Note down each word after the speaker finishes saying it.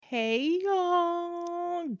Hey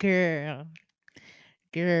y'all, girl,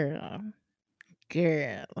 girl,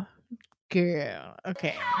 girl.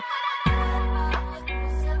 Okay.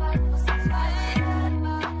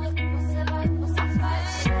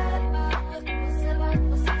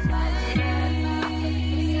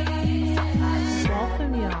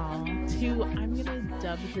 Welcome y'all to I'm gonna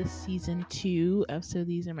dub this season 2 of So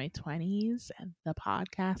These Are My 20s and the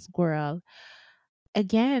podcast girl.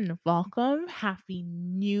 Again, welcome. Happy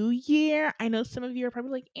New Year. I know some of you are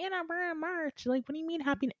probably like, Anna, we're in March. Like, what do you mean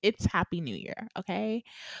happy? It's Happy New Year, okay?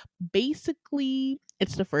 Basically,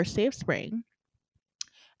 it's the first day of spring.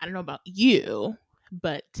 I don't know about you,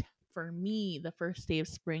 but for me, the first day of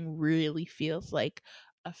spring really feels like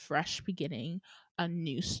a fresh beginning, a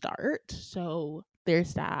new start. So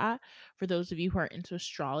there's that. For those of you who are into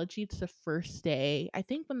astrology, it's the first day. I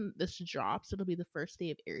think when this drops, it'll be the first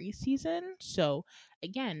day of Aries season. So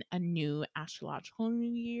again, a new astrological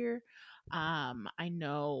new year. I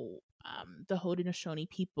know the Haudenosaunee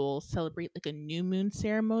people celebrate like a new moon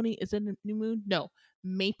ceremony. Is it a new moon? No,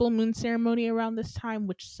 maple moon ceremony around this time,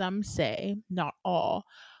 which some say, not all,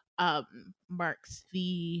 marks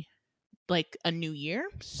the like a new year.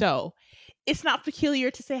 So it's not peculiar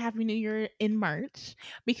to say Happy New Year in March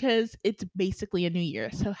because it's basically a new year.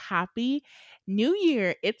 So happy New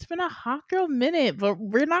Year. It's been a hot girl minute, but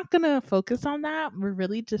we're not gonna focus on that. We're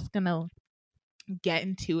really just gonna get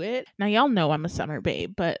into it. Now y'all know I'm a summer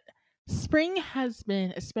babe, but spring has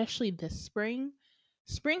been, especially this spring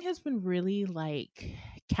has been really like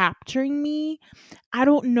capturing me. I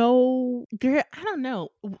don't know, girl. I don't know.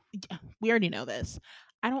 We already know this.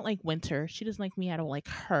 I don't like winter. She doesn't like me. I don't like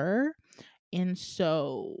her. And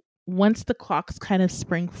so once the clocks kind of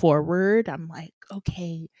spring forward, I'm like,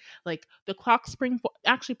 okay, like the clocks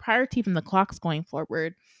actually prior to even the clocks going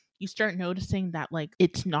forward, you start noticing that like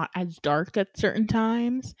it's not as dark at certain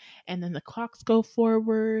times, and then the clocks go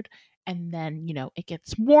forward, and then it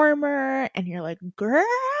gets warmer, and you're like, girl,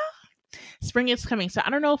 spring is coming. So I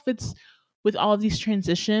don't know if it's with all of these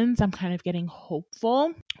transitions, I'm kind of getting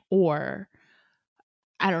hopeful, or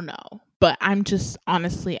I don't know. But I'm just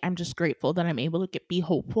honestly, I'm just grateful that I'm able to be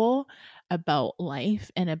hopeful about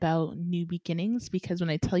life and about new beginnings, because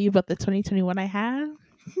when I tell you about the 2021 I had,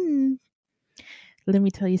 hmm, let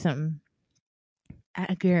me tell you something.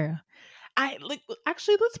 Girl, I like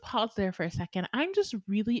actually let's pause there for a second. I'm just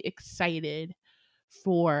really excited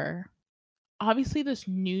for obviously this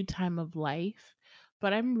new time of life,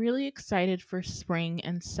 but I'm really excited for spring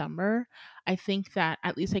and summer. I think that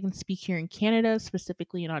at least I can speak here in Canada,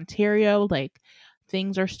 specifically in Ontario, like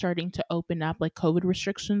things are starting to open up, like COVID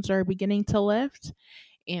restrictions are beginning to lift.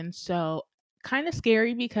 And so kind of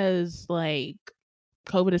scary because like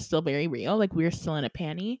COVID is still very real, like we're still in a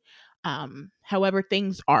panty. However,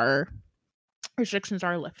 restrictions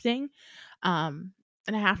are lifting.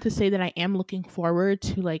 And I have to say that I am looking forward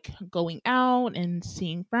to like going out and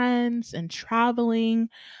seeing friends and traveling.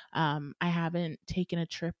 I haven't taken a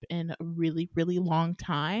trip in a really, really long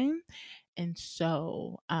time. And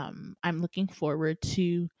so I'm looking forward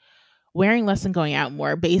to wearing less and going out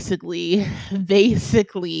more, basically.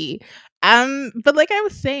 Basically. But like I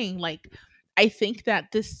was saying, like I think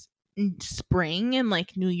that this spring and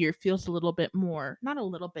like new year feels a little bit more, not a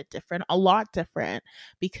little bit different, a lot different,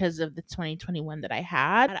 because of the 2021 that I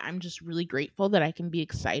had. I'm just really grateful that I can be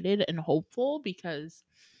excited and hopeful, because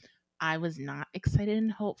I was not excited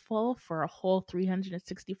and hopeful for a whole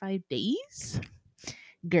 365 days.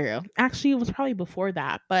 Girl, actually it was probably before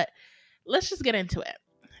that, but let's just get into it.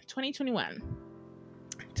 2021.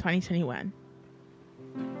 2021.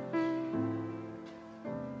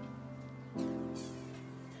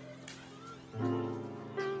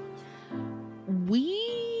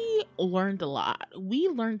 We learned a lot.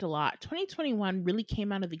 2021 really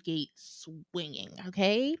came out of the gate swinging,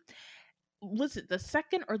 okay? Was it the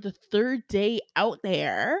second or the third day out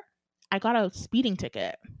there? I got a speeding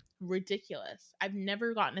ticket. Ridiculous. I've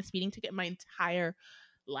never gotten a speeding ticket in my entire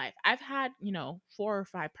life. I've had, 4 or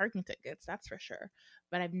 5 parking tickets, that's for sure.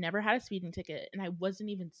 But I've never had a speeding ticket, and I wasn't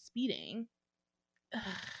even speeding.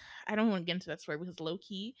 I don't want to get into that story because low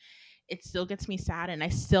key, it still gets me sad, and I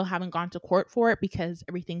still haven't gone to court for it because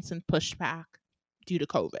everything's been pushed back due to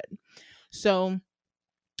COVID. So,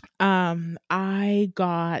 I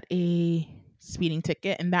got a speeding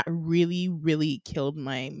ticket, and that really, really killed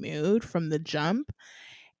my mood from the jump.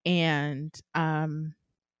 And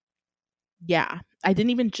yeah, I didn't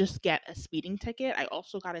even just get a speeding ticket. I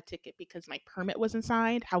also got a ticket because my permit wasn't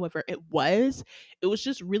signed. However, it was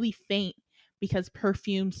just really faint because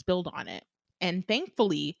perfume spilled on it. And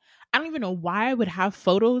thankfully, I don't even know why I would have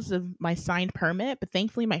photos of my signed permit, but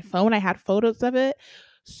thankfully my phone, I had photos of it.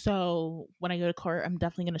 So when I go to court, I'm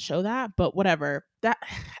definitely going to show that. But whatever. That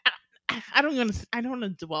I don't want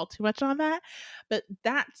to dwell too much on that. But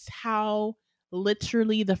that's how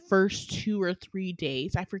literally the first 2 or 3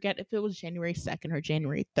 days, I forget if it was January 2nd or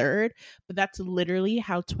January 3rd, but that's literally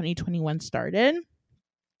how 2021 started.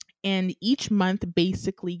 And each month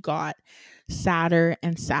basically got sadder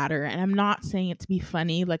and sadder. And I'm not saying it to be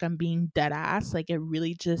funny, like I'm being dead ass. Like it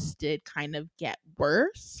really just did kind of get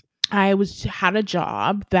worse. I was had a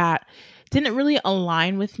job that didn't really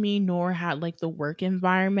align with me, nor had like the work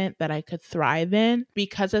environment that I could thrive in.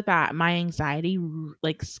 Because of that, my anxiety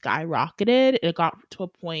like skyrocketed. It got to a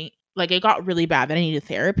point, like it got really bad that I needed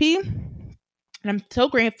therapy. And I'm so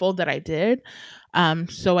grateful that I did.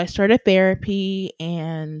 So I started therapy,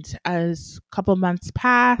 and as a couple months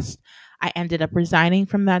passed, I ended up resigning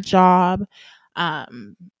from that job.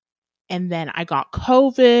 Um, and then I got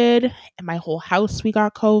COVID, and my whole house, we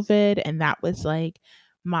got COVID. And that was like,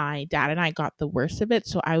 my dad and I got the worst of it.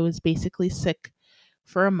 So I was basically sick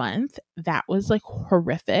for a month. That was like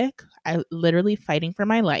horrific. I literally fighting for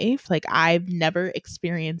my life. Like I've never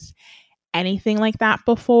experienced anything like that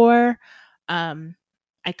before. Um,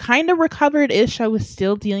 I kind of recovered ish. I was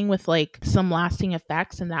still dealing with like some lasting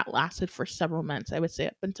effects, and that lasted for several months. I would say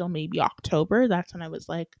up until maybe October. That's when I was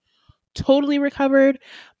like totally recovered.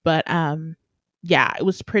 But yeah, it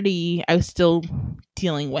was pretty, I was still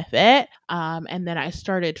dealing with it. And then I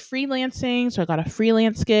started freelancing. So I got a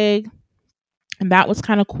freelance gig, and that was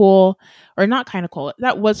kind of cool, or not kind of cool.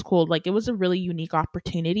 That was cool. Like it was a really unique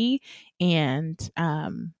opportunity, and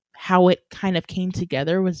how it kind of came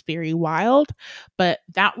together was very wild. But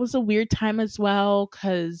that was a weird time as well,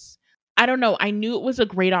 cuz I don't know, I knew it was a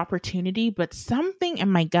great opportunity, but something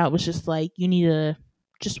in my gut was just like, you need to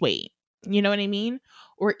just wait. You know what I mean?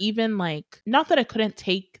 Or even like, not that I couldn't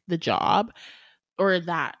take the job, or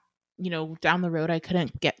that, down the road I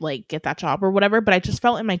couldn't get that job or whatever, but I just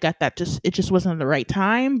felt in my gut that just it just wasn't the right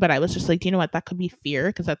time. But I was just like, you know what, that could be fear,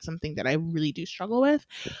 because that's something that I really do struggle with.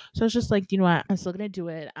 So I was just like, you know what, I'm still gonna do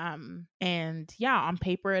it. And yeah, on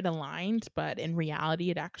paper it aligned, but in reality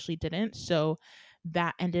it actually didn't. So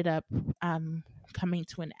that ended up coming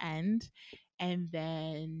to an end. And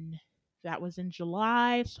then that was in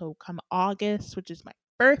July. So come August, which is my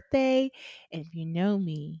birthday, and if you know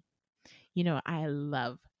me, I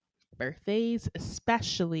love birthdays,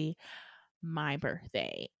 especially my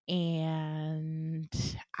birthday. And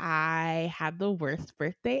I had the worst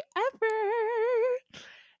birthday ever.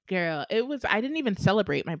 Girl, I didn't even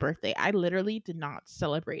celebrate my birthday. I literally did not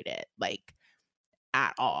celebrate it, like,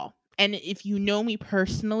 at all. And if you know me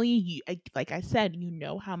personally, like I said, you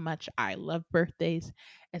know how much I love birthdays,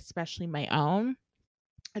 especially my own.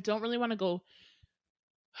 I don't really want to go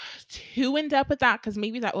too in depth with that, because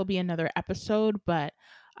maybe that will be another episode. But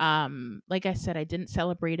like I said, I didn't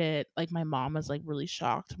celebrate it. Like my mom was like really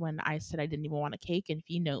shocked when I said I didn't even want a cake. And if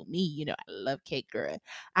you know me, I love cake, girl.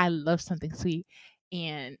 I love something sweet.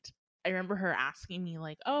 And I remember her asking me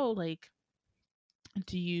like, oh, like,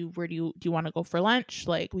 do you want to go for lunch?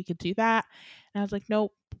 Like we could do that. And I was like,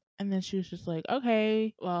 nope. And then she was just like,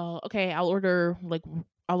 okay, well, okay, I'll order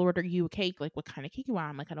you a cake. Like, what kind of cake you want?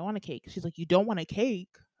 I'm like, I don't want a cake. She's like, you don't want a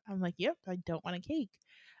cake? I'm like, yep, I don't want a cake.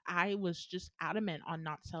 I was just adamant on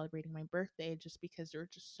not celebrating my birthday, just because there were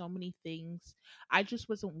just so many things. I just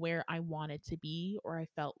wasn't where I wanted to be, or I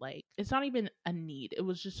felt like it's not even a need. It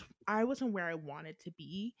was just I wasn't where I wanted to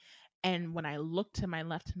be. And when I looked to my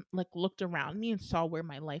left, like looked around me and saw where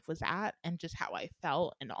my life was at and just how I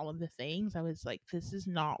felt and all of the things, I was like, this is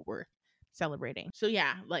not worth celebrating. So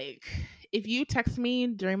yeah, like if you text me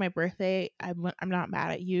during my birthday, I'm not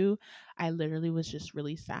mad at you. I literally was just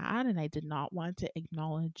really sad, and I did not want to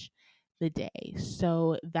acknowledge the day.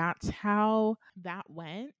 So that's how that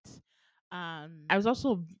went. I was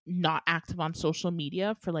also not active on social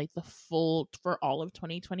media for like for all of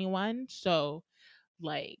 2021. So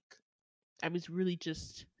like I was really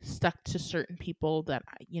just stuck to certain people that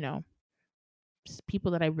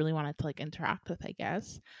people that I really wanted to like interact with, I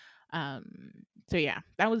guess. So yeah,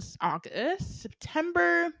 that was August.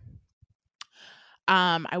 September,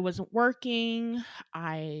 I wasn't working.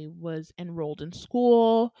 I was enrolled in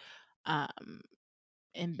school. Um,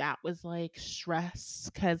 and that was like stress,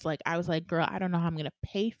 because like I was like, girl, I don't know how I'm gonna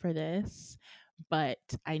pay for this, but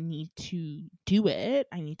I need to do it.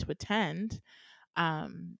 I need to attend.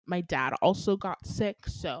 My dad also got sick,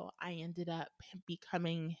 so I ended up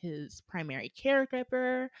becoming his primary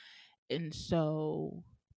caregiver. And so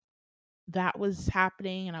that was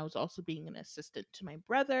happening, and I was also being an assistant to my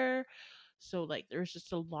brother. So like there was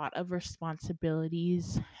just a lot of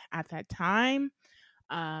responsibilities at that time.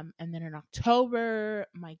 And then in October,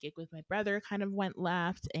 my gig with my brother kind of went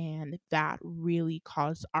left, and that really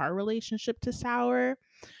caused our relationship to sour.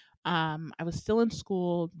 I was still in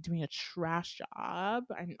school doing a trash job.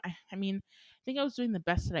 I mean, I think I was doing the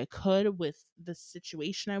best that I could with the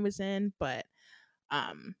situation I was in, but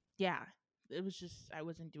yeah, it was just I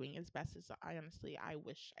wasn't doing as best as I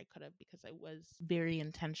wish I could have, because I was very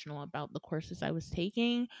intentional about the courses I was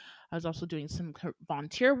taking. I was also doing some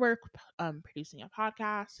volunteer work, producing a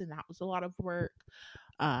podcast, and that was a lot of work.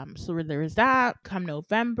 So there was that. Come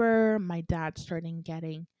November, my dad started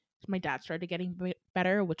getting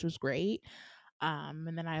better, which was great.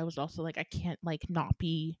 And then I was also like, I can't like not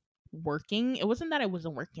be working. It wasn't that I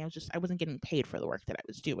wasn't working. I wasn't getting paid for the work that I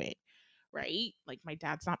was doing. Right? Like my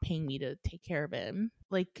dad's not paying me to take care of him.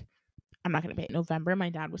 Like I'm not gonna pay it. November, my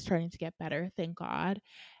dad was starting to get better, thank God.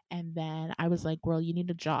 And then I was like, girl, you need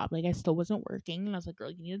a job. Like I still wasn't working. And I was like,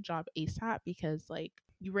 girl, you need a job ASAP, because like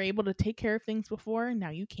you were able to take care of things before, and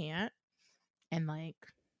now you can't. And like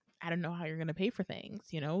I don't know how you're gonna pay for things,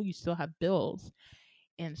 you still have bills.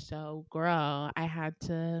 And so, girl, I had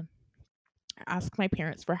to ask my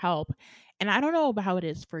parents for help. And I don't know about how it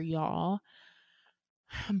is for y'all,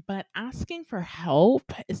 but asking for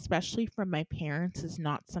help, especially from my parents, is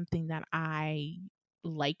not something that I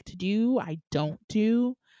like to do. I don't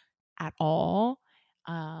do at all.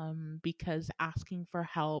 Because asking for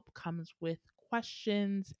help comes with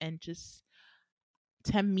questions and just,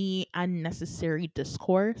 to me, unnecessary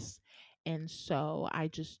discourse. And so I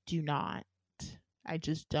just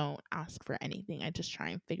don't ask for anything. I just try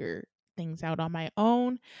and figure things out on my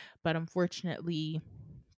own. But unfortunately,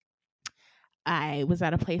 I was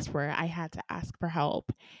at a place where I had to ask for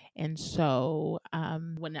help. And so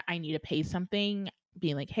when I need to pay something,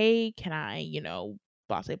 being like, hey, can I,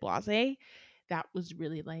 blase, that was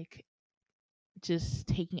really like just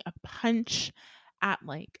taking a punch at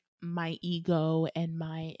like my ego and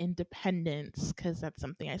my independence, because that's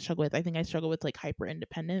something I struggle with. I think I struggle with like hyper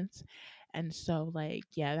independence. And so like,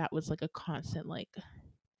 yeah, that was like a constant like,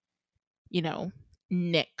 you know,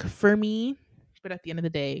 nick for me. But at the end of the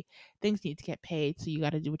day, things need to get paid, so you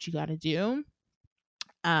got to do what you got to do.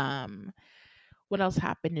 Um what else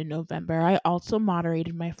happened in November? I also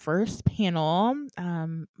moderated my first panel.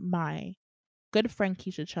 My good friend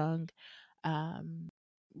Keisha Chung,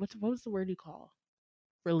 what was the word you call?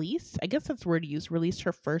 Release? I guess that's the word to use. Released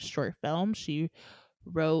her first short film. She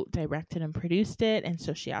wrote, directed, and produced it, and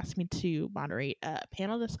so she asked me to moderate a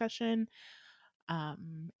panel discussion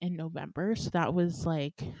in November. So that was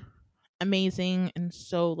like amazing and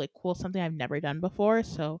so like cool, something I've never done before.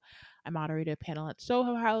 So I moderated a panel at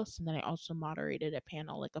Soho House, and then I also moderated a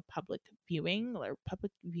panel, like a public viewing, or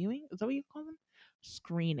public viewing, is that what you call them?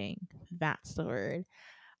 Screening. That's the word.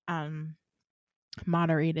 Um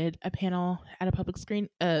Moderated a panel at a public screening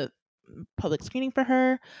for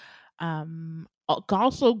her.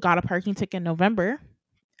 Also got a parking ticket in November.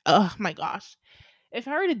 Oh my gosh. If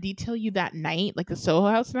I were to detail you that night, like the Soho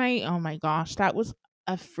House night, oh my gosh, that was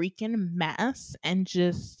a freaking mess. And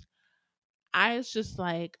just, I was just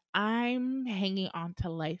like, I'm hanging on to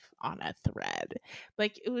life on a thread.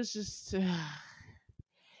 Like, it was just,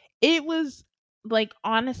 it was like,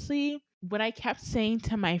 honestly, what I kept saying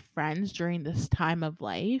to my friends during this time of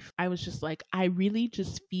life, I was just like, I really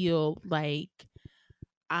just feel like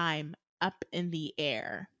I'm up in the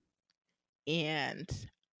air, and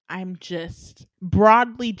I'm just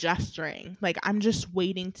broadly gesturing. Like I'm just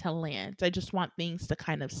waiting to land. I just want things to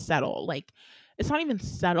kind of settle. Like it's not even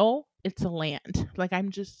settle, it's a land. Like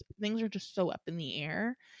things are just so up in the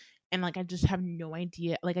air, and like I just have no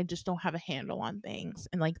idea. Like I just don't have a handle on things.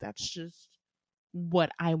 And like that's just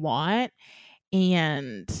what I want.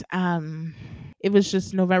 And it was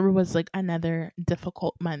just, November was like another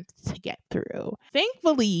difficult month to get through.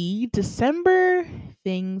 Thankfully, December,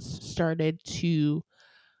 things started to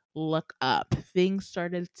look up. Things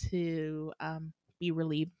started to be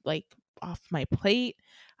relieved, like off my plate.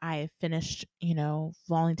 I finished,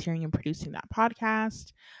 volunteering and producing that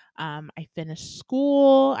podcast. I finished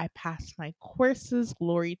school. I passed my courses.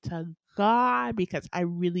 Glory to God, because I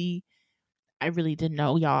really didn't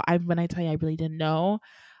know, y'all. When I tell you I really didn't know,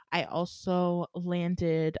 I also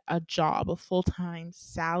landed a job, a full-time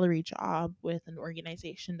salary job with an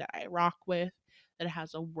organization that I rock with, that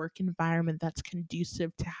has a work environment that's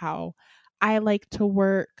conducive to how I like to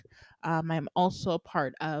work. I'm also a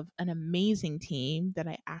part of an amazing team that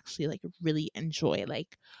I actually like really enjoy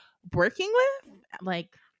like working with. Like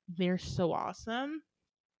they're so awesome.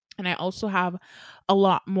 And I also have a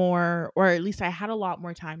lot more, or at least I had a lot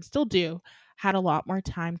more time, still do, had a lot more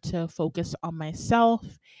time to focus on myself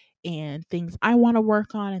and things I want to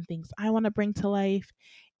work on and things I want to bring to life.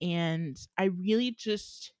 And I really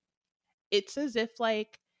just, it's as if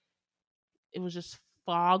like it was just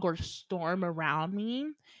fog or storm around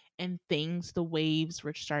me, and the waves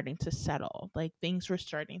were starting to settle, like things were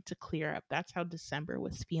starting to clear up. That's how December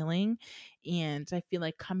was feeling. And I feel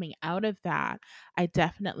like coming out of that, I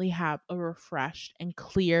definitely have a refreshed and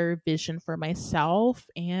clear vision for myself.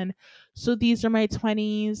 And so these are my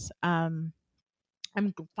 20s.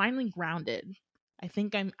 Finally grounded. I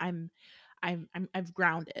think I've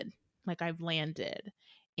grounded, like I've landed.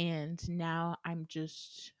 And now I'm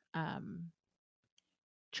just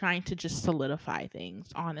trying to just solidify things,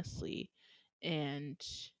 honestly, and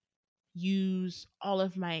use all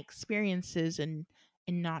of my experiences and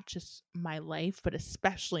not just my life, but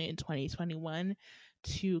especially in 2021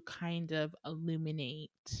 to kind of illuminate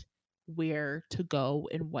where to go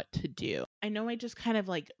and what to do. I know I just kind of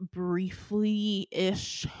like briefly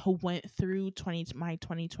ish went through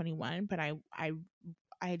 2021, but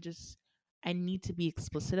I just I need to be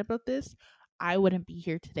explicit about this. I wouldn't be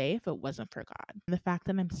here today if it wasn't for God. The fact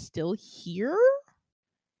that I'm still here,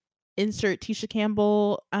 insert Tisha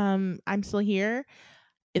Campbell, I'm still here,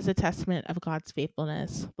 is a testament of God's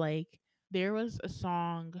faithfulness. Like there was a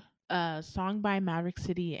song by Maverick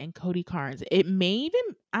City and Cody Carnes. It may even,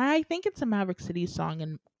 I think it's a Maverick City song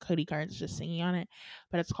and Cody Carnes is just singing on it,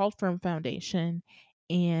 but it's called Firm Foundation.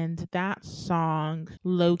 And that song,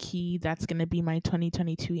 low key, that's gonna be my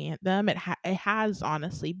 2022 anthem. It has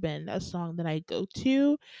honestly been a song that I go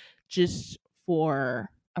to just for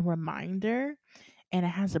a reminder, and it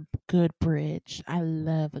has a good bridge. I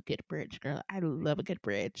love a good bridge, girl. I love a good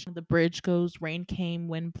bridge. The bridge goes, "Rain came,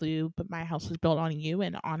 wind blew, but my house was built on you."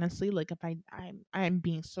 And honestly, like if I'm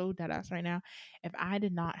being so dead ass right now, if I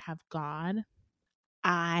did not have God,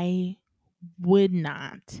 I would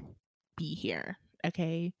not be here.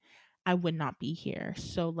 Okay, I would not be here.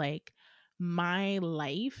 So like my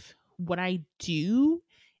life, what I do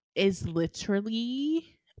is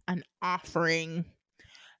literally an offering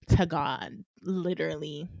to God.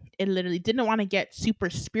 Literally. It literally didn't want to get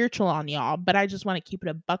super spiritual on y'all, but I just want to keep it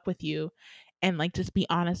a buck with you and like just be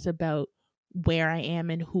honest about where I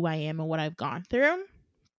am and who I am and what I've gone through.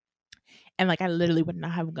 And like I literally would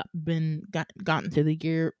not have gotten through the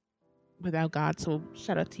year without God. So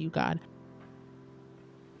shout out to you, God.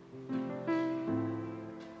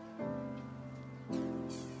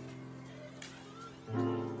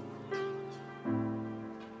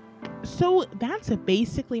 So that's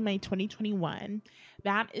basically my 2021.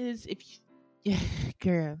 That is if you, yeah,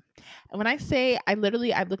 girl. When I say I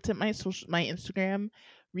looked at my Instagram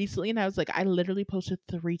recently and I was like, I literally posted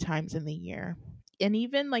 3 times in the year. And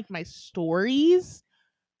even like my stories,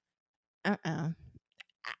 uh-uh.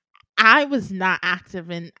 I was not active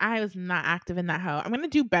in that hoe. I'm gonna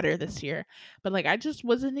do better this year. But like I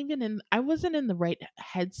wasn't in the right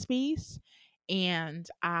headspace, and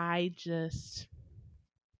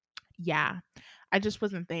yeah, I just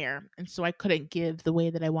wasn't there. And so I couldn't give the way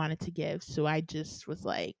that I wanted to give. So I just was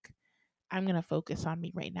like, I'm going to focus on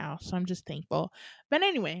me right now. So I'm just thankful. But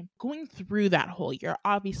anyway, going through that whole year,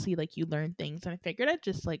 obviously, like you learn things. And I figured I'd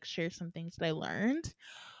just like share some things that I learned.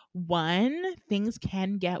 One, things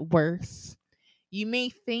can get worse. You may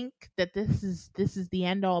think that this is the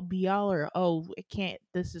end all be all, or oh, it can't,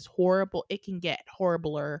 this is horrible. It can get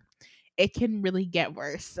horribler. It can really get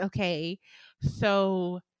worse. Okay.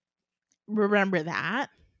 So remember that.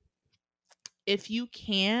 If you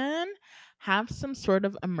can, have some sort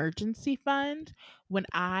of emergency fund. When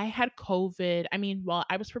I had COVID, I mean, well,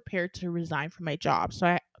 I was prepared to resign from my job.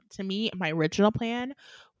 So to me, my original plan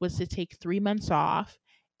was to take 3 months off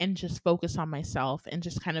and just focus on myself and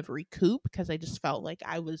just kind of recoup, because I just felt like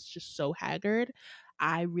I was just so haggard.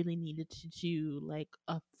 I really needed to do like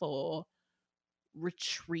a full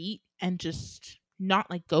retreat and just not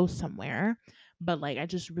like go somewhere, but like I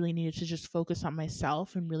just really needed to just focus on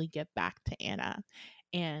myself and really get back to Anna.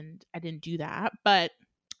 And I didn't do that. But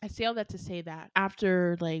I say all that to say that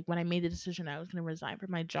after like when I made the decision I was going to resign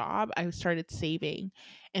from my job, I started saving.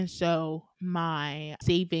 And so my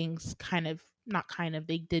savings not kind of,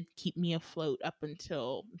 they did keep me afloat up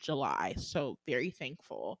until July. So very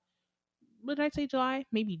thankful. What did I say, July?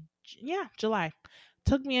 Maybe, yeah, July.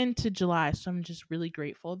 Took me into July. So I'm just really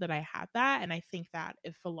grateful that I had that. And I think that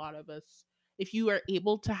if you are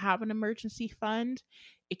able to have an emergency fund,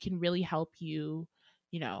 it can really help you,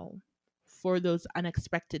 you know, for those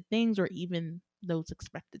unexpected things or even those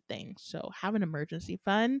expected things. So have an emergency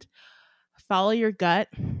fund, follow your gut,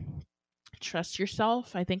 trust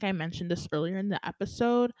yourself. I think I mentioned this earlier in the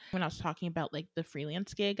episode when I was talking about like the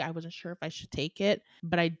freelance gig. I wasn't sure if I should take it,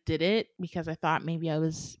 but I did it because I thought maybe I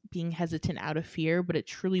was being hesitant out of fear, but it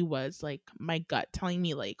truly was like my gut telling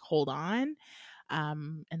me like, hold on.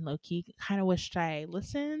 And low-key kind of wished I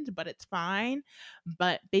listened, but it's fine.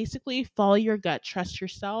 But basically follow your gut, trust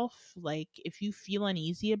yourself. Like if you feel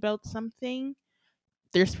uneasy about something,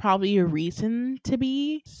 there's probably a reason to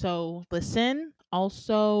be. So listen.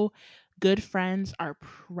 Also, good friends are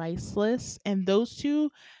priceless, and those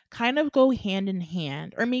two kind of go hand in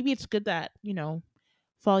hand. Or maybe it's good that,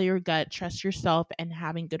 follow your gut, trust yourself, and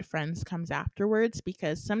having good friends comes afterwards,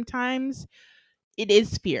 because sometimes it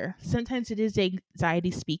is fear. Sometimes it is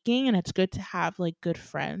anxiety speaking, and it's good to have like good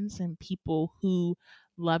friends and people who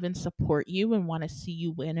love and support you and want to see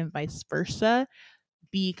you win, and vice versa,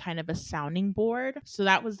 be kind of a sounding board. So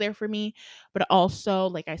that was there for me. But also,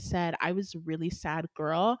 like I said, I was a really sad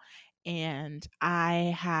girl, and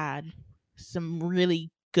I had some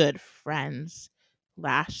really good friends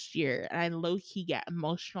last year, and I low key get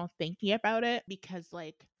emotional thinking about it, because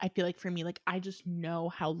like I feel like for me, like I just know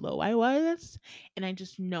how low I was, and I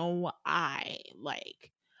just know I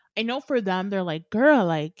know for them they're like, girl,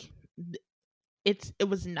 like it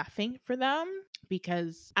was nothing for them,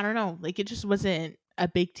 because I don't know, like it just wasn't a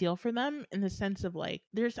big deal for them, in the sense of like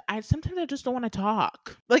I sometimes I just don't want to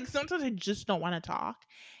talk. Like sometimes I just don't want to talk,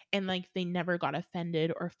 and like they never got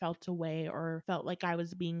offended or felt away or felt like I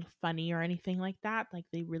was being funny or anything like that. Like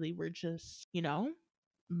they really were just,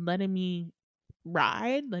 letting me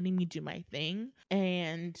ride, letting me do my thing.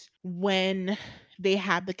 And when they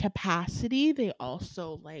had the capacity, they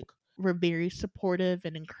also like were very supportive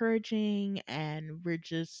and encouraging, and were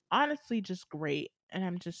just honestly just great. And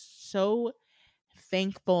I'm just so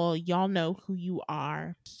thankful. Y'all know who you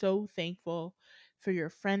are. So thankful for your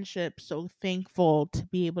friendship. So thankful to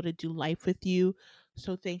be able to do life with you.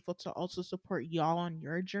 So thankful to also support y'all on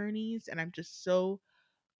your journeys. And I'm just so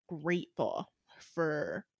grateful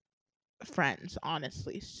for friends,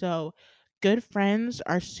 honestly. So good friends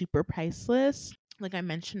are super priceless. Like I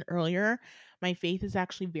mentioned earlier, my faith is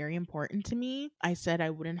actually very important to me. I said I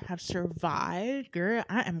wouldn't have survived. Girl,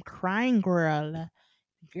 I am crying, girl.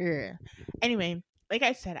 Girl. Anyway, like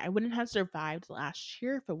I said, I wouldn't have survived last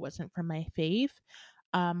year if it wasn't for my faith.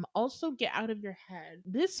 Also, get out of your head.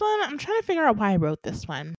 This one, I'm trying to figure out why I wrote this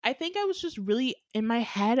one. I think I was just really in my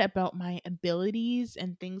head about my abilities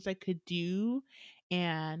and things I could do,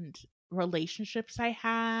 and relationships I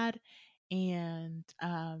had. And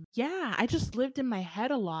yeah, I just lived in my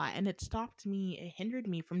head a lot, and it hindered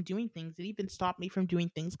me from doing things. It even stopped me from doing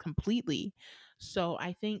things completely. So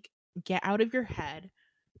I think get out of your head.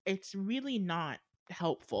 It's really not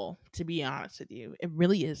helpful, to be honest with you. It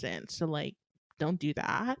really isn't. So like don't do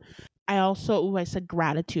that. I said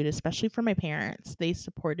gratitude, especially for my parents. They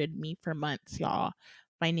supported me for months, y'all,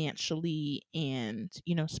 financially and,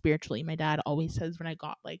 spiritually. My dad always says when I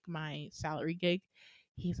got like my salary gig,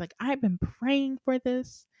 he's like, I've been praying for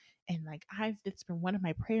this, and like it's been one of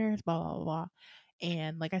my prayers, blah blah blah.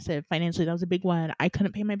 And like I said, financially that was a big one. I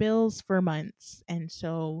couldn't pay my bills for months. And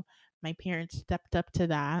so my parents stepped up to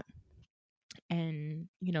that, and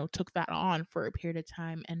took that on for a period of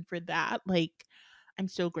time. And for that, like I'm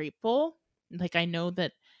so grateful. Like I know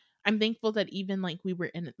that I'm thankful that even like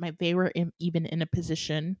they were even in a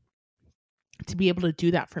position to be able to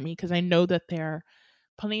do that for me, because I know that there are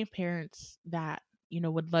plenty of parents that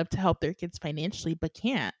would love to help their kids financially but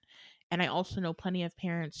can't. And I also know plenty of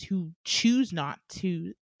parents who choose not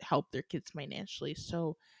to help their kids financially.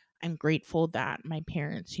 So I'm grateful that my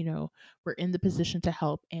parents, were in the position to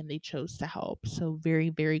help, and they chose to help. So very,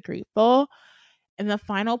 very grateful. And the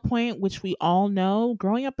final point, which we all know,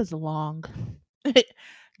 growing up is long.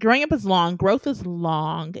 Growing up is long. Growth is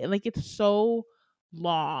long. Like it's so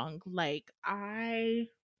long. Like I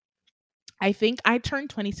think I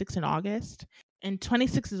turned 26 in August, and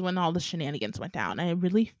 26 is when all the shenanigans went down. I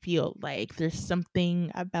really feel like there's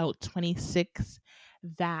something about 26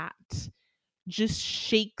 that just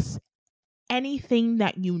shakes anything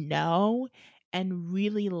that and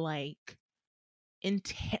really like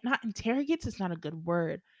not interrogates is not a good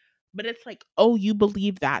word, but it's like, oh, you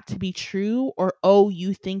believe that to be true, or oh,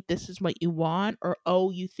 you think this is what you want, or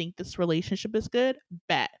oh, you think this relationship is good.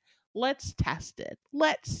 Bet, let's test it,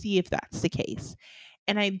 let's see if that's the case.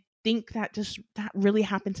 And I think that really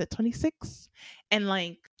happens at 26. And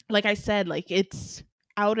like I said, like it's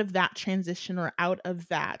out of that transition, or out of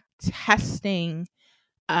that testing,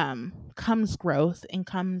 comes growth, and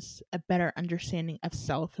comes a better understanding of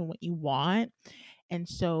self and what you want. And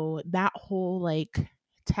so that whole like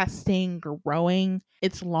testing, growing,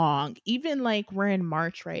 it's long. Even like we're in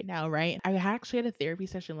March right now, right? I actually had a therapy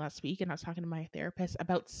session last week and I was talking to my therapist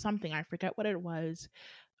about something. I forget what it was.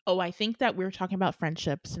 Oh, I think that we were talking about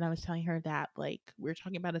friendships, and I was telling her that like we were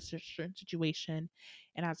talking about a certain situation,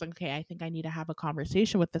 and I was like, okay, I think I need to have a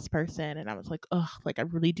conversation with this person, and I was like, ugh, like I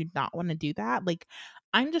really do not want to do that. Like,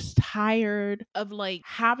 I'm just tired of like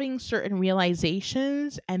having certain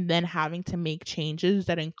realizations and then having to make changes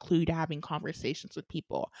that include having conversations with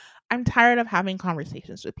people. I'm tired of having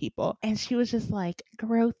conversations with people, and she was just like,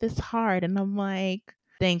 growth is hard, and I'm like,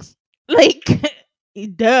 thanks, like.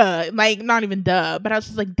 Duh, like not even duh, but I was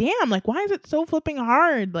just like, damn, like why is it so flipping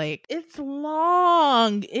hard? Like it's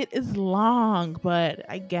long, it is long, but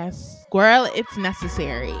I guess, girl, it's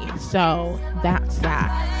necessary. So that's that.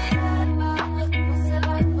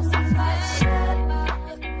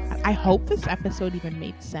 I hope this episode even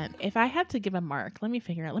made sense. If I had to give a mark, let me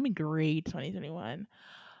figure out, let me grade 2021.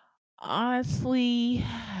 Honestly,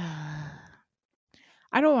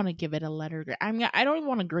 I don't want to give it a letter grade. I mean, I don't even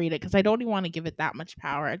want to grade it because I don't even want to give it that much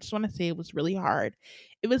power. I just want to say it was really hard.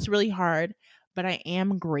 It was really hard, but I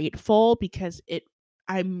am grateful because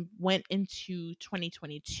I went into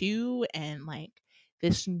 2022 and like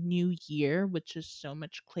this new year, which is so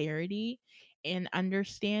much clarity and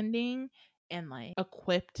understanding and like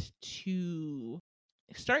equipped to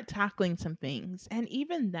start tackling some things. And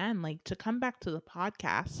even then, like to come back to the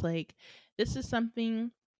podcast, like this is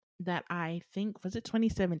something that I think, was it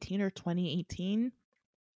 2017 or 2018?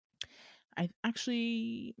 I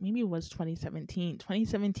actually, maybe it was 2017.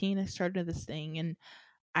 2017 I started this thing, and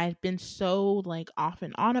I've been so like off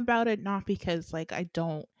and on about it, not because like I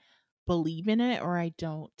don't believe in it or I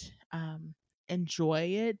don't enjoy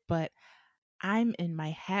it, but I'm in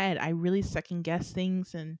my head. I really second guess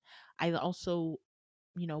things, and I also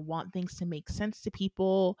want things to make sense to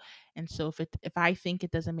people. And so if I think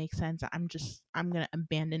it doesn't make sense, I'm gonna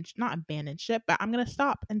not abandon ship, but I'm gonna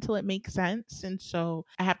stop until it makes sense. And so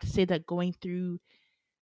I have to say that going through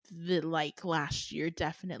the like last year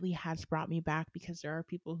definitely has brought me back, because there are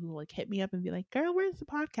people who like hit me up and be like, girl, where's the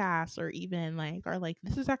podcast? Or even like are like,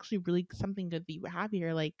 this is actually really something good that you have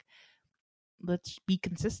here, like let's be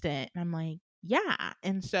consistent. And I'm like, yeah.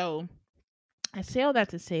 And so I say all that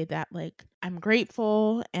to say that, like, I'm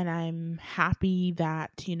grateful and I'm happy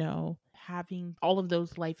that, having all of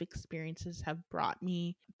those life experiences have brought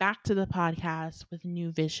me back to the podcast with new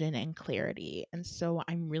vision and clarity. And so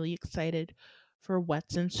I'm really excited for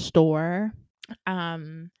what's in store. Yeah,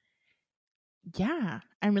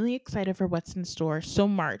 I'm really excited for what's in store. So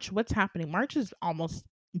March, what's happening? March is almost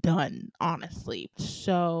done, honestly.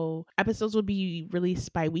 So episodes will be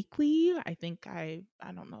released bi-weekly. I think I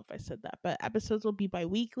don't know if I said that, but episodes will be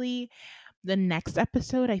bi-weekly. The next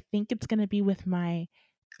episode, I think it's going to be with my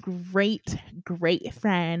great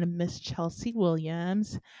friend, Miss Chelsea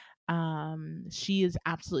Williams. She is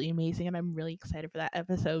absolutely amazing, and I'm really excited for that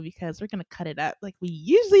episode because we're going to cut it up like we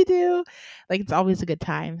usually do. Like it's always a good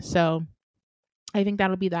time. So I think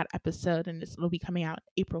that'll be that episode, and it'll be coming out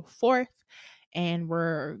April 4th. And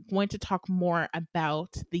we're going to talk more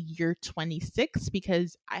about the year 26,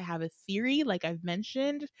 because I have a theory, like I've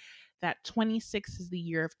mentioned, that 26 is the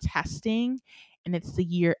year of testing and it's the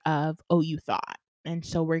year of, oh, you thought. And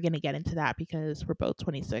so we're going to get into that because we're both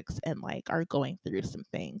 26 and like are going through some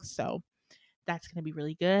things. So that's going to be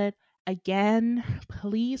really good. Again,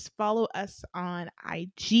 please follow us on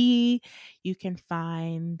IG. You can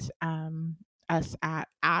find us at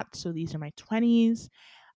so these are my 20s,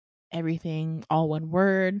 everything all one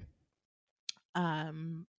word.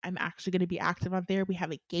 I'm actually going to be active on there. We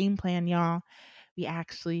have a game plan, y'all. We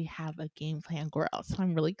actually have a game plan, girl. So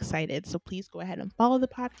I'm really excited. So please go ahead and follow the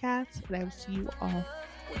podcast. But I will see you all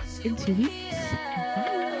in 2 weeks.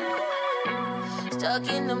 Bye. Stuck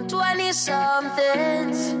in them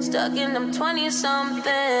 20-somethings. Stuck in them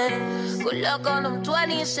 20-something. Good luck on them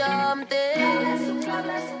 20-something. God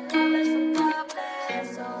bless,